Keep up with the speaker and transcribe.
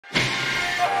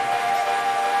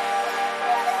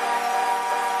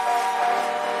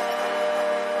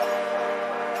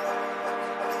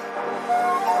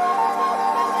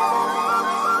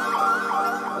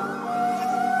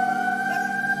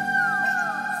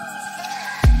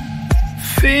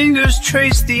Fingers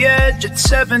trace the edge at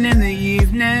 7 in the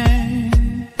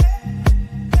evening.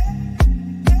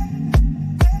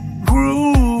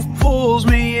 Groove pulls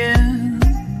me in.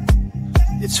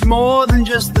 It's more than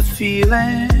just the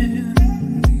feeling.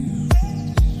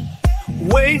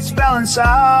 Weights balance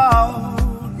out,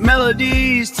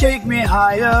 melodies take me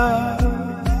higher.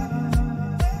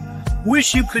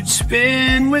 Wish you could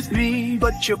spin with me,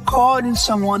 but you're caught in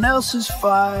someone else's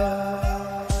fire.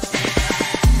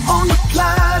 On the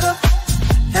platter,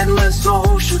 endless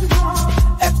ocean,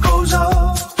 echoes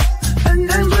of an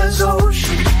endless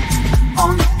ocean.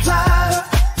 On the platter,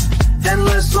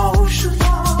 endless ocean,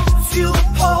 feel the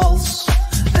pulse,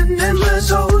 an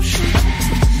endless ocean.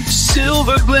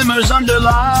 Silver glimmers under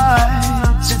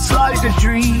lights, it's like a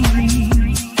dream.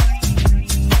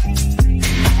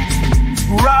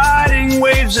 Riding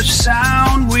waves of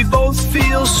sound, we both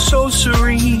feel so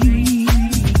serene.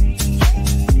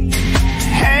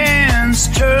 Hands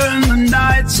turn the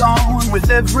nights on with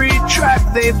every track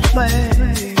they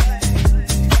play.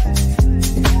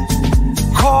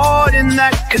 Caught in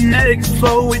that kinetic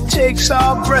flow, it takes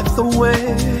our breath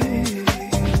away.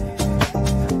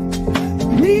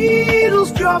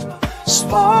 Needles drop,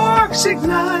 sparks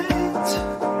ignite.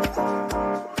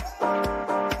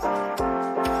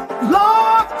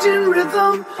 Locked in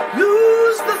rhythm,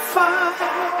 lose the fight.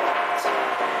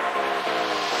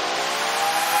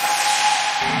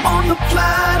 On the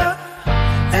platter,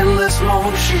 endless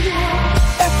motion,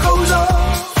 echoes of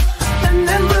an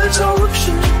endless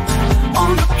ocean.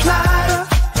 On the platter,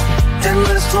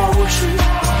 endless motion,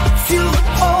 feel the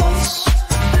pulse,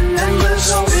 an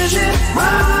endless ocean. Spin it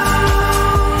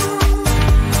round,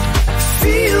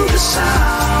 feel the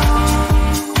sound,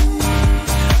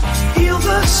 feel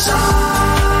the sound.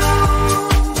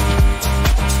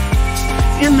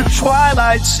 In the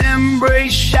twilight's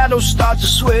embrace, shadows start to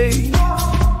sway.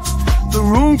 The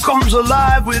room comes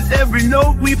alive with every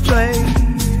note we play.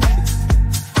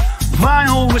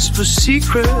 Vinyl whispers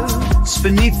secrets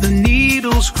beneath the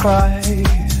needle's cry.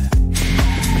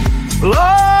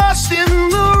 Lost in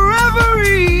the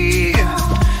reverie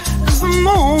as the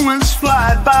moments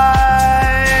fly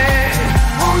by.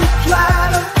 On the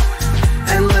platter,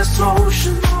 endless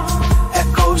motion,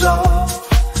 echoes of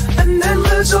an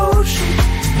endless ocean.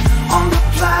 On the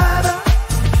platter,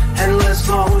 endless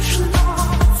motion,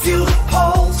 feel the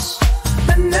pulse,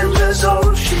 an endless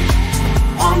ocean.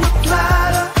 On the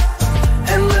platter,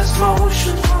 endless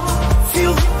motion,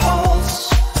 feel the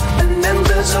pulse, an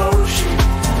endless ocean.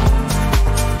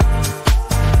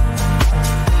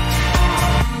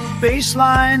 Bass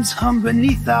lines hum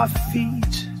beneath our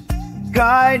feet,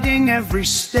 guiding every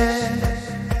step.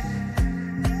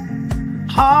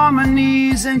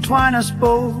 Harmonies entwine us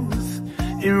both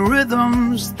in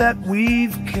rhythms that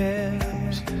we've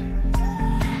kept.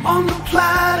 On the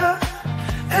platter,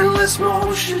 endless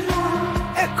motion,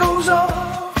 echoes of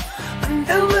an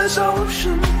endless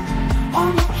ocean.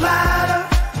 On the platter,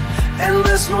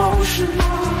 endless motion,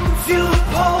 feel the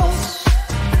pulse,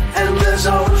 endless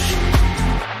ocean.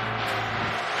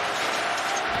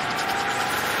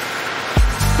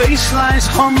 Bass lines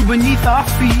hum beneath our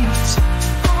feet,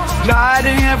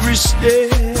 guiding every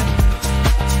step.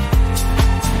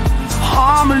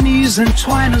 Harmonies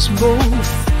entwine us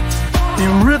both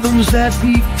in rhythms that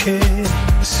we've kept.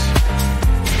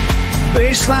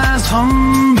 Bass lines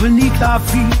hum beneath our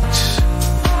feet,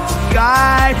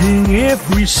 guiding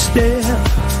every step.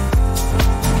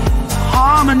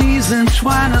 Harmonies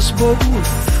entwine us both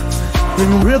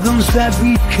in rhythms that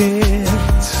we've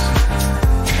kept.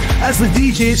 As the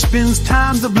DJ spins,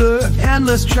 time to blur,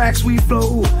 endless tracks we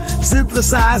flow.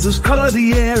 Synthesizers color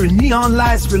the air in neon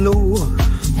lights below.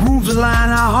 Grooves align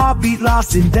our heartbeat,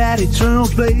 lost in that eternal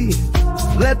play.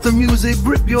 Let the music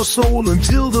grip your soul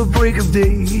until the break of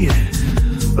day.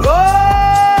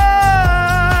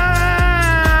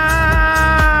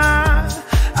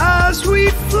 As we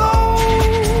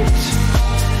float,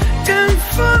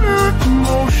 infinite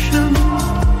motion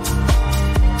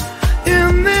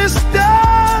in this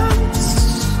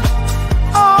dance,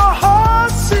 our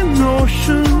hearts in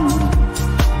motion.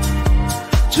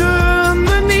 Turn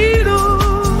the needle,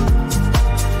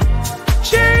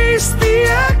 chase the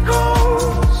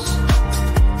echoes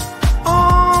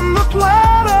on the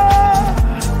platter,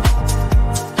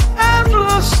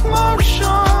 endless motion.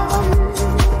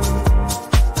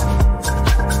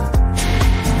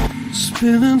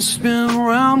 Spin and spin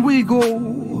round we go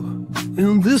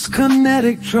in this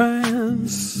kinetic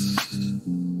trance.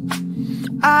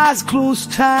 Eyes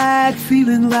closed tight,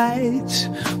 feeling light,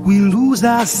 we lose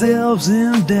ourselves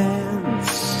in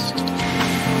dance.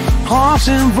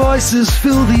 Haunting voices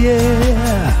fill the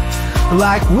air,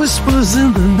 like whispers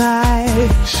in the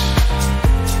night,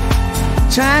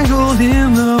 tangled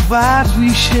in the vibes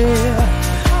we share,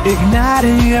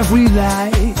 igniting every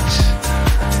light.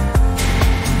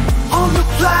 On the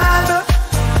platter,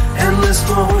 endless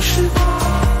motion,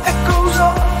 echoes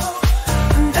of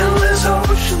an endless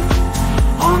ocean.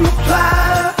 On the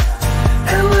platter,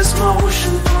 endless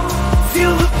motion,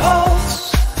 feel the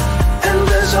pulse,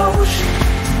 endless ocean.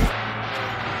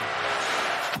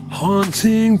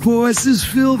 Haunting voices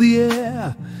fill the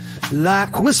air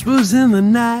like whispers in the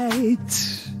night,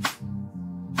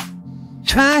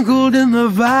 tangled in the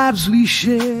vibes we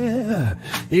share,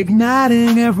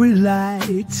 igniting every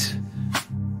light.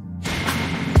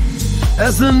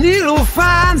 As the needle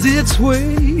finds its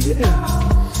way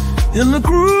in the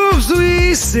grooves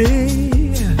we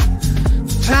see,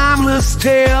 timeless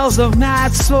tales of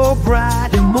nights so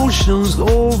bright, emotions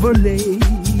overlaid.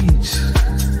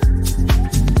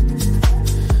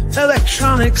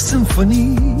 Electronic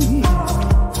symphony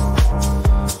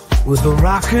with a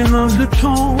rocking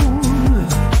undertone,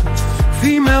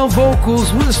 female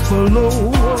vocals whisper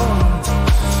low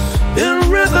in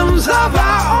rhythms of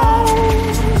our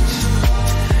own.